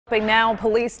Now,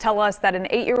 police tell us that an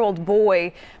 8-year-old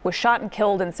boy was shot and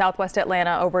killed in southwest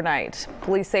Atlanta overnight.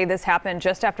 Police say this happened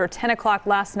just after 10 o'clock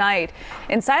last night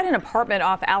inside an apartment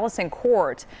off Allison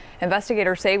Court.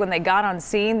 Investigators say when they got on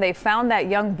scene, they found that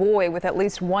young boy with at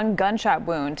least one gunshot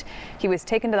wound. He was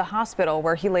taken to the hospital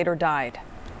where he later died.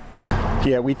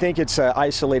 Yeah, we think it's an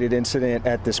isolated incident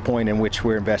at this point in which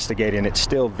we're investigating. It's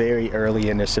still very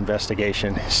early in this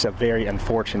investigation. It's a very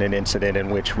unfortunate incident in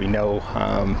which we know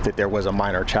that there was a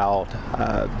minor child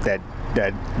that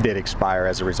did expire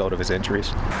as a result of his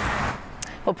injuries.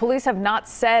 Well, police have not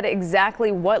said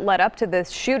exactly what led up to this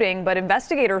shooting, but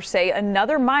investigators say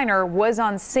another minor was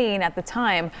on scene at the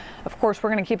time. Of course,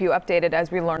 we're going to keep you updated as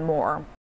we learn more.